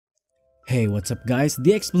Hey, what's up guys,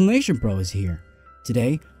 the Explanation Pro is here.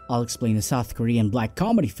 Today, I'll explain a South Korean black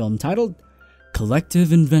comedy film titled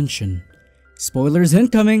Collective Invention. Spoilers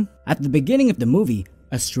incoming! At the beginning of the movie,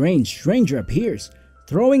 a strange stranger appears,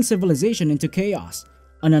 throwing civilization into chaos.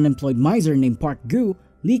 An unemployed miser named Park Gu,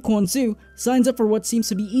 Lee Kwon-soo, signs up for what seems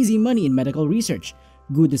to be easy money in medical research.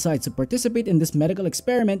 Gu decides to participate in this medical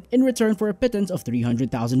experiment in return for a pittance of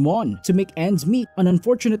 300,000 won. To make ends meet, an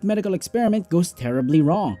unfortunate medical experiment goes terribly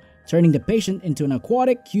wrong, turning the patient into an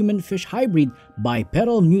aquatic human-fish hybrid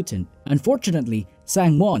bipedal mutant. Unfortunately,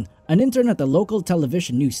 Sang-won, an intern at the local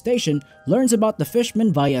television news station, learns about the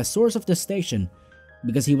fishman via a source of the station.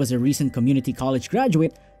 Because he was a recent community college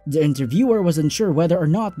graduate, the interviewer was unsure whether or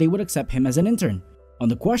not they would accept him as an intern. On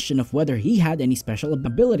the question of whether he had any special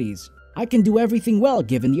abilities, "I can do everything well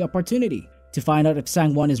given the opportunity." To find out if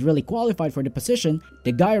Sang-won is really qualified for the position,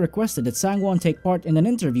 the guy requested that Sang-won take part in an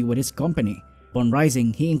interview with his company. Upon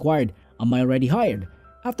rising, he inquired, "Am I already hired?"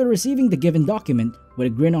 After receiving the given document, with a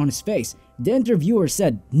grin on his face, the interviewer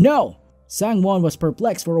said, "No!" Sang-won was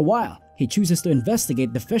perplexed for a while. He chooses to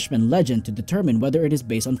investigate the fishman legend to determine whether it is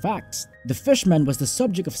based on facts. The fishman was the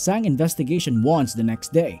subject of Sang investigation once the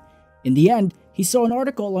next day. In the end, he saw an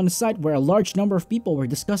article on a site where a large number of people were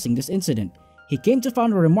discussing this incident. He came to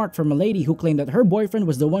find a remark from a lady who claimed that her boyfriend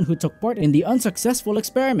was the one who took part in the unsuccessful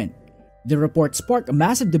experiment. The report sparked a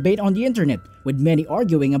massive debate on the internet, with many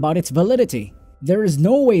arguing about its validity. There is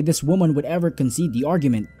no way this woman would ever concede the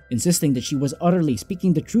argument, insisting that she was utterly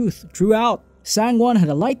speaking the truth throughout. Sang-won had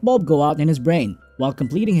a light bulb go out in his brain. While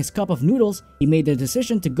completing his cup of noodles, he made the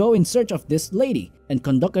decision to go in search of this lady and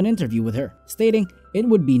conduct an interview with her, stating, "It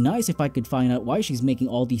would be nice if I could find out why she's making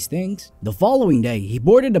all these things." The following day, he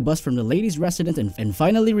boarded a bus from the lady's residence and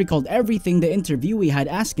finally recalled everything the interviewee had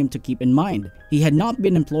asked him to keep in mind. He had not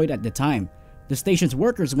been employed at the time. The station's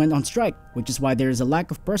workers went on strike, which is why there is a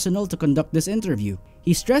lack of personnel to conduct this interview.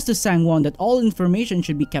 He stressed to Sang-won that all information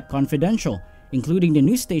should be kept confidential, including the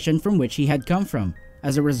news station from which he had come from.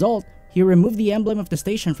 As a result, he removed the emblem of the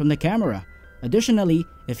station from the camera. Additionally,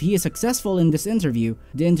 if he is successful in this interview,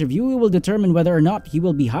 the interviewee will determine whether or not he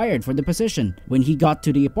will be hired for the position. When he got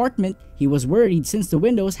to the apartment, he was worried since the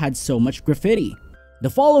windows had so much graffiti. The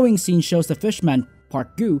following scene shows the fishman,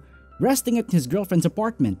 Park Gu, resting at his girlfriend's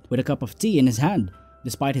apartment with a cup of tea in his hand.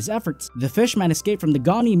 Despite his efforts, the fishman escaped from the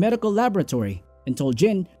Gami medical laboratory and told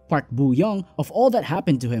Jin, Park Bu-young, of all that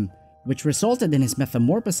happened to him, which resulted in his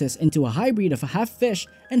metamorphosis into a hybrid of a half fish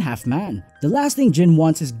and half man. The last thing Jin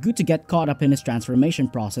wants is Gu to get caught up in his transformation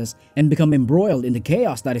process and become embroiled in the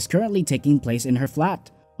chaos that is currently taking place in her flat.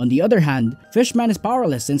 On the other hand, Fishman is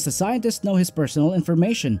powerless since the scientists know his personal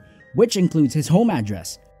information, which includes his home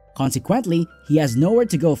address. Consequently, he has nowhere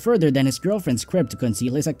to go further than his girlfriend's crib to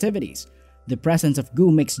conceal his activities. The presence of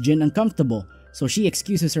Gu makes Jin uncomfortable, so she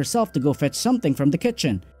excuses herself to go fetch something from the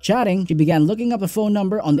kitchen. Chatting, she began looking up a phone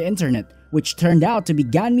number on the internet, which turned out to be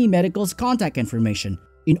Ganmi Medical's contact information.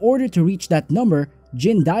 In order to reach that number,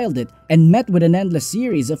 Jin dialed it and met with an endless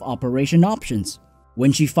series of operation options.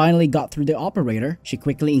 When she finally got through the operator, she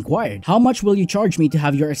quickly inquired, "How much will you charge me to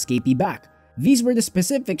have your escapee back?" These were the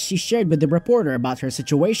specifics she shared with the reporter about her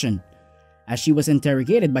situation. As she was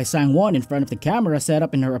interrogated by Sang-won in front of the camera set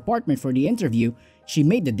up in her apartment for the interview, she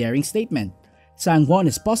made the daring statement. Sang-won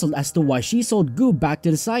is puzzled as to why she sold Gu back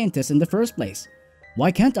to the scientist in the first place.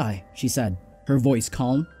 "Why can't I?" she said, her voice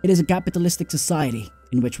calm. "It is a capitalistic society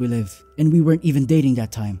in which we live, and we weren't even dating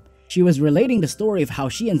that time." She was relating the story of how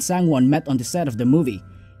she and Sang-won met on the set of the movie.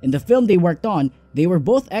 In the film they worked on, they were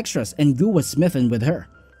both extras and Gu was smitten with her.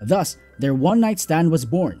 Thus, their one-night stand was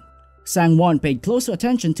born. Sang-won paid close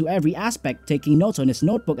attention to every aspect, taking notes on his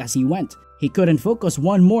notebook as he went. He couldn't focus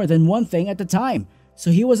on more than one thing at a time, so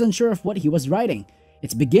he was unsure of what he was writing.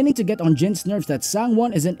 It's beginning to get on Jin's nerves that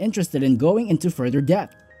Sang-won isn't interested in going into further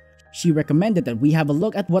depth. She recommended that we have a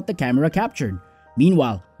look at what the camera captured.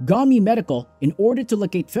 Meanwhile, Gami Medical, in order to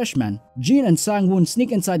locate Fishman, Jin and Sang-won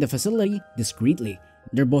sneak inside the facility discreetly.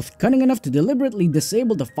 They're both cunning enough to deliberately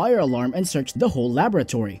disable the fire alarm and search the whole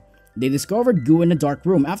laboratory. They discovered Gu in a dark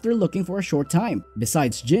room after looking for a short time.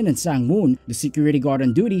 Besides Jin and Sang-won, the security guard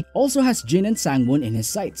on duty also has Jin and Sang-won in his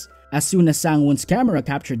sights. As soon as Sang-won's camera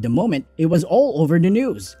captured the moment, it was all over the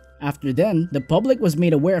news. After then, the public was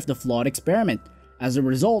made aware of the flawed experiment. As a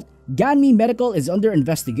result, Ganmi Medical is under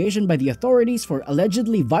investigation by the authorities for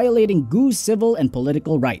allegedly violating Gu's civil and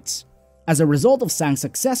political rights. As a result of Sang's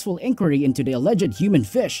successful inquiry into the alleged human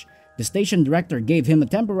fish, the station director gave him a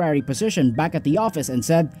temporary position back at the office and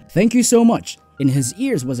said, "Thank you so much." In his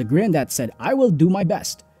ears was a grin that said, "I will do my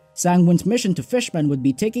best." Sang-won's mission to Fishman would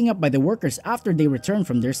be taken up by the workers after they returned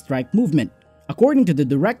from their strike movement. According to the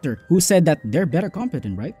director, who said that they're better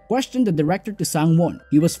competent, right? Questioned the director to Sang-won.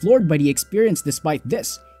 He was floored by the experience despite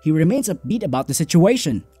this. He remains upbeat about the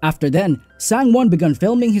situation. After then, Sang-won began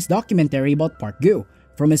filming his documentary about Park Gu,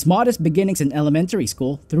 from his modest beginnings in elementary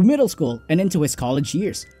school through middle school and into his college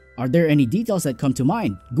years. Are there any details that come to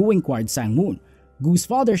mind? Gu inquired Sang-won. Gu's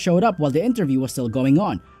father showed up while the interview was still going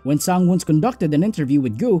on. When Sang-won conducted an interview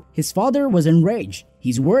with Gu, his father was enraged.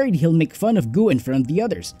 He's worried he'll make fun of Gu in front of the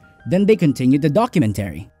others. Then they continued the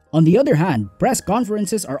documentary. On the other hand, press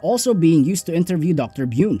conferences are also being used to interview Dr.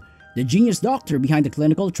 Byun, the genius doctor behind the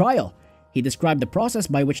clinical trial. He described the process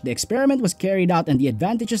by which the experiment was carried out and the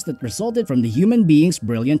advantages that resulted from the human being's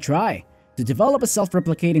brilliant try. To develop a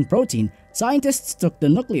self-replicating protein, scientists took the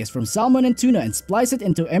nucleus from salmon and tuna and spliced it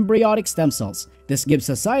into embryonic stem cells. This gives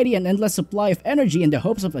society an endless supply of energy in the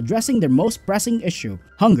hopes of addressing their most pressing issue,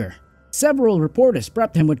 hunger. Several reporters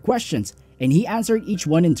prepped him with questions, and he answered each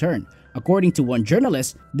one in turn. According to one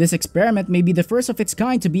journalist, this experiment may be the first of its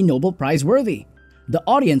kind to be Nobel Prize worthy. The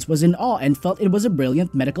audience was in awe and felt it was a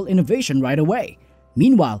brilliant medical innovation right away.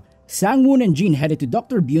 Meanwhile, Sang-won and Jin headed to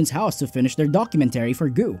Dr. Byun's house to finish their documentary for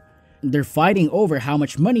Gu. They're fighting over how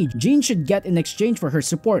much money Jin should get in exchange for her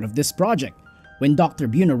support of this project. When Dr.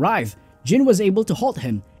 Byun arrived, Jin was able to halt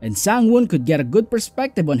him, and Sang-won could get a good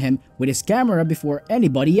perspective on him with his camera before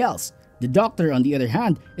anybody else. The doctor, on the other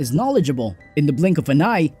hand, is knowledgeable. In the blink of an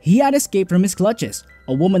eye, he had escaped from his clutches.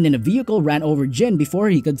 A woman in a vehicle ran over Jin before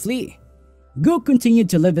he could flee. Gu continued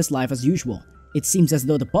to live his life as usual. It seems as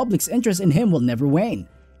though the public's interest in him will never wane.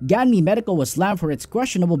 Ganmi Medical was slammed for its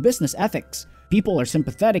questionable business ethics. People are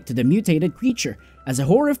sympathetic to the mutated creature. As a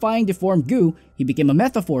horrifying deformed Gu, he became a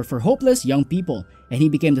metaphor for hopeless young people, and he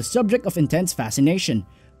became the subject of intense fascination.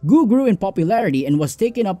 Gu grew in popularity and was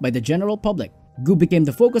taken up by the general public. Gu became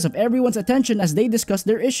the focus of everyone's attention as they discussed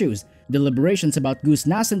their issues. Deliberations about Gu's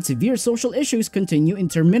nascent severe social issues continue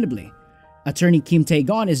interminably. Attorney Kim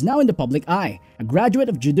Tae-gon is now in the public eye, a graduate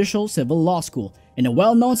of Judicial Civil Law School and a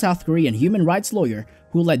well-known South Korean human rights lawyer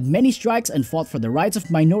who led many strikes and fought for the rights of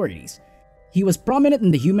minorities. He was prominent in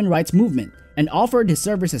the human rights movement and offered his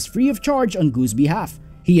services free of charge on Gu's behalf.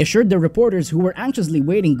 He assured the reporters who were anxiously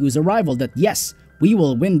waiting Gu's arrival that yes, we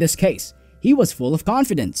will win this case. He was full of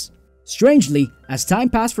confidence. Strangely, as time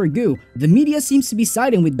passed for Gu, the media seems to be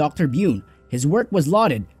siding with Dr. Byun. His work was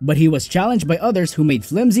lauded, but he was challenged by others who made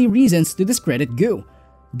flimsy reasons to discredit Gu.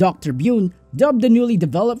 Dr. Byun dubbed the newly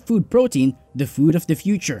developed food protein the food of the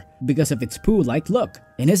future because of its poo-like look.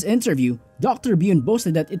 In his interview, Dr. Byun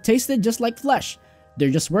boasted that it tasted just like flesh. They're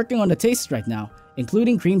just working on the tastes right now,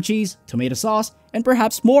 including cream cheese, tomato sauce, and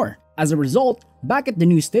perhaps more. As a result, back at the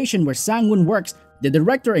news station where Sang-won works, the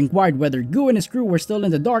director inquired whether Gu and his crew were still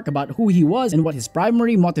in the dark about who he was and what his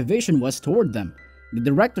primary motivation was toward them. The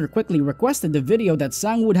director quickly requested the video that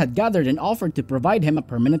Sang-won had gathered and offered to provide him a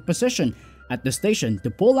permanent position at the station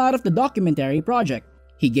to pull out of the documentary project.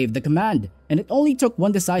 He gave the command, and it only took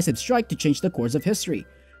one decisive strike to change the course of history.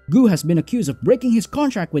 Gu has been accused of breaking his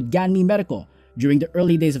contract with Ganmi Medical. During the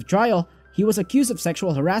early days of trial, he was accused of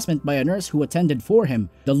sexual harassment by a nurse who attended for him.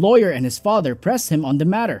 The lawyer and his father pressed him on the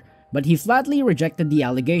matter, but he flatly rejected the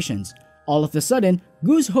allegations. All of a sudden,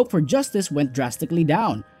 Gu's hope for justice went drastically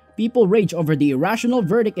down. People raged over the irrational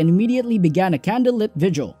verdict and immediately began a candlelit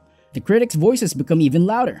vigil. The critics' voices became even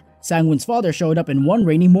louder. Sang-won's father showed up in one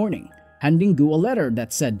rainy morning, handing Gu a letter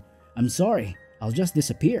that said, "I'm sorry, I'll just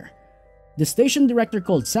disappear." The station director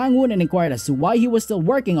called Sang-won and inquired as to why he was still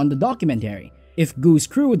working on the documentary. If Gu's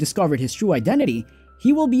crew discovered his true identity,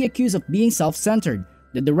 he will be accused of being self-centered.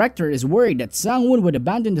 The director is worried that Sang-won would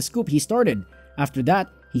abandon the scoop he started. After that,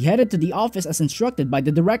 he headed to the office as instructed by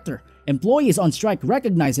the director. Employees on strike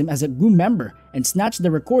recognized him as a Gu member and snatched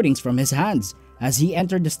the recordings from his hands. As he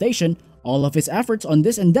entered the station, all of his efforts on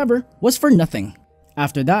this endeavor was for nothing.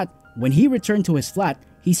 After that, when he returned to his flat,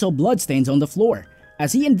 he saw bloodstains on the floor.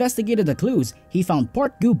 As he investigated the clues, he found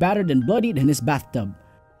Park Gu battered and bloodied in his bathtub.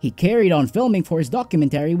 He carried on filming for his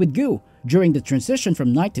documentary with Gu. During the transition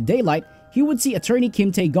from night to daylight, he would see attorney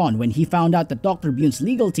Kim Tae-gon when he found out that Dr. Byun's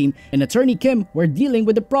legal team and attorney Kim were dealing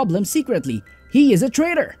with the problem secretly. He is a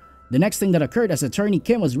traitor! The next thing that occurred as attorney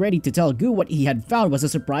Kim was ready to tell Gu what he had found was a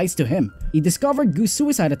surprise to him. He discovered Gu's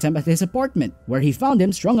suicide attempt at his apartment, where he found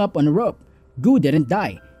him strung up on a rope. Gu didn't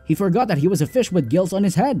die. He forgot that he was a fish with gills on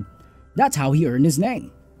his head. That's how he earned his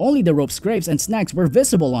name. Only the rope scrapes and snags were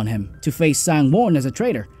visible on him. To face Sang-won as a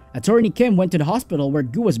traitor, attorney Kim went to the hospital where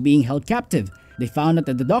Gu was being held captive. They found out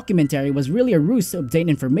that the documentary was really a ruse to obtain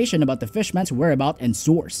information about the fishman's whereabouts and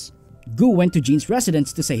source. Gu went to Jin's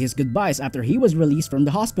residence to say his goodbyes after he was released from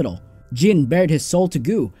the hospital. Jin bared his soul to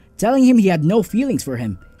Gu, telling him he had no feelings for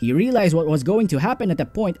him. He realized what was going to happen at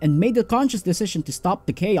that point and made the conscious decision to stop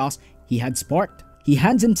the chaos he had sparked. He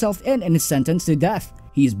hands himself in and is sentenced to death.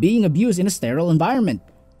 He is being abused in a sterile environment.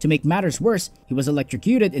 To make matters worse, he was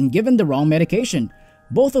electrocuted and given the wrong medication,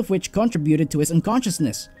 both of which contributed to his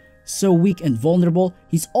unconsciousness. So weak and vulnerable,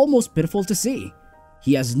 he's almost pitiful to see.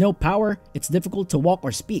 He has no power, it's difficult to walk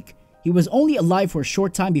or speak. He was only alive for a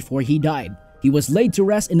short time before he died. He was laid to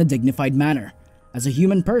rest in a dignified manner, as a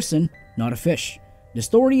human person, not a fish. The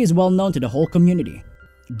story is well known to the whole community.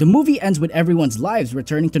 The movie ends with everyone's lives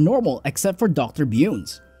returning to normal except for Dr.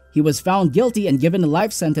 Bune's. He was found guilty and given a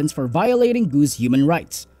life sentence for violating Goo's human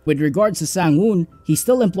rights. With regards to Sang-woon, he's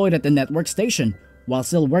still employed at the network station. While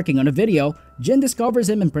still working on a video, Jin discovers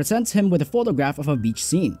him and presents him with a photograph of a beach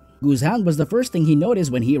scene. Goo's hand was the first thing he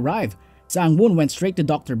noticed when he arrived. Sang-woon went straight to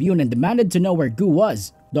Dr. Bune and demanded to know where Goo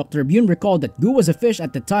was. Dr. Bune recalled that Goo was a fish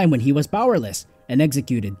at the time when he was powerless and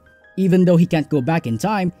executed. Even though he can't go back in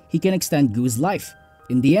time, he can extend Goo's life.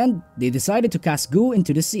 In the end, they decided to cast Goo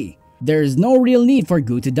into the sea. There is no real need for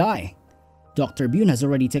Goo to die. Dr. Bune has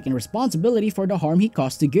already taken responsibility for the harm he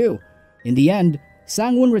caused to Goo. In the end,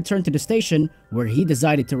 Sang-woon returned to the station where he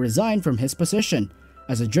decided to resign from his position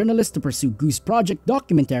as a journalist to pursue Goo's project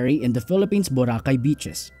documentary in the Philippines' Boracay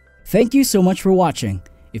beaches. Thank you so much for watching.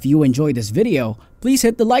 If you enjoyed this video, please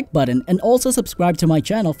hit the like button and also subscribe to my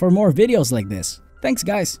channel for more videos like this. Thanks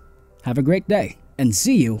guys, have a great day, and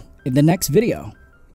see you in the next video.